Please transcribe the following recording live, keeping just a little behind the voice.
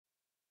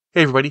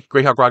Hey everybody,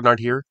 Greyhawk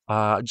here.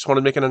 I just want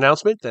to make an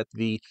announcement that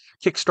the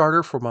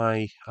Kickstarter for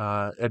my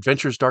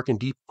Adventures Dark and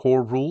Deep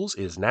core rules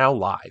is now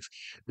live.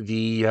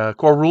 The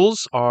core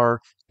rules are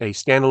a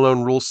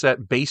standalone rule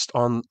set based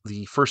on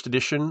the first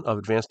edition of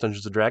Advanced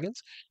Dungeons and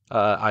Dragons.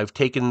 I've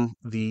taken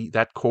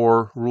that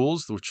core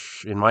rules,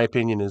 which in my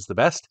opinion is the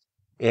best,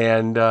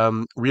 and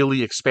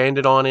really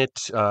expanded on it,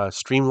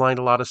 streamlined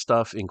a lot of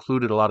stuff,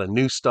 included a lot of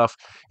new stuff,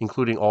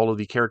 including all of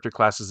the character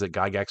classes that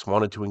Gygax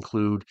wanted to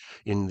include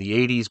in the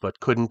 80s, but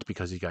couldn't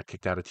because he got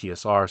kicked out of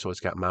TSR. So it's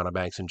got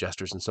mountebanks and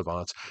jesters and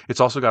savants. It's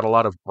also got a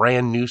lot of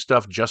brand new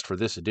stuff just for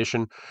this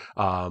edition.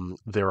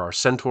 There are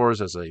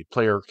centaurs as a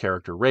player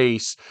character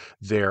race.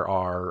 There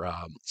are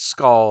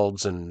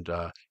scalds and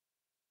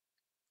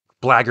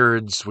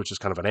blackguards, which is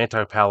kind of an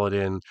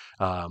anti-paladin.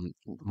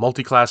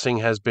 Multi-classing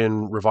has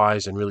been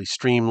revised and really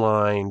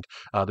streamlined.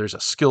 There's a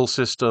skill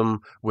system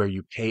where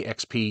you pay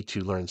XP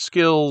to learn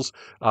skills.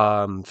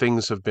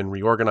 Things have been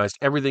reorganized.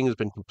 Everything has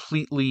been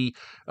completely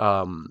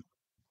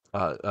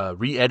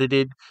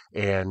re-edited,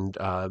 and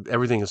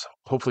everything is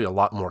hopefully a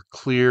lot more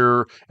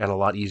clear and a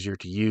lot easier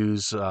to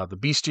use. The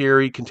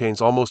bestiary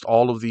contains almost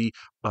all of the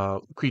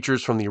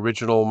creatures from the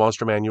original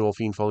Monster Manual,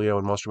 Fiend Folio,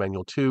 and Monster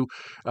Manual 2,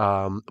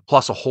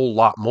 plus a whole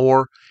lot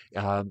more.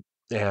 Uh,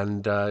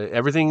 and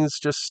everything's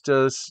just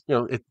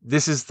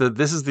this is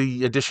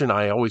the edition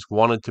I always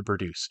wanted to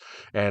produce,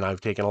 and I've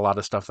taken a lot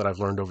of stuff that I've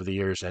learned over the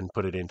years and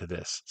put it into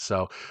this.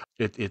 So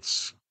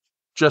it's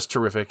just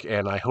terrific,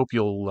 and I hope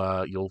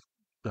you'll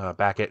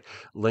back it.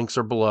 Links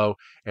are below,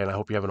 and I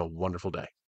hope you're having a wonderful day.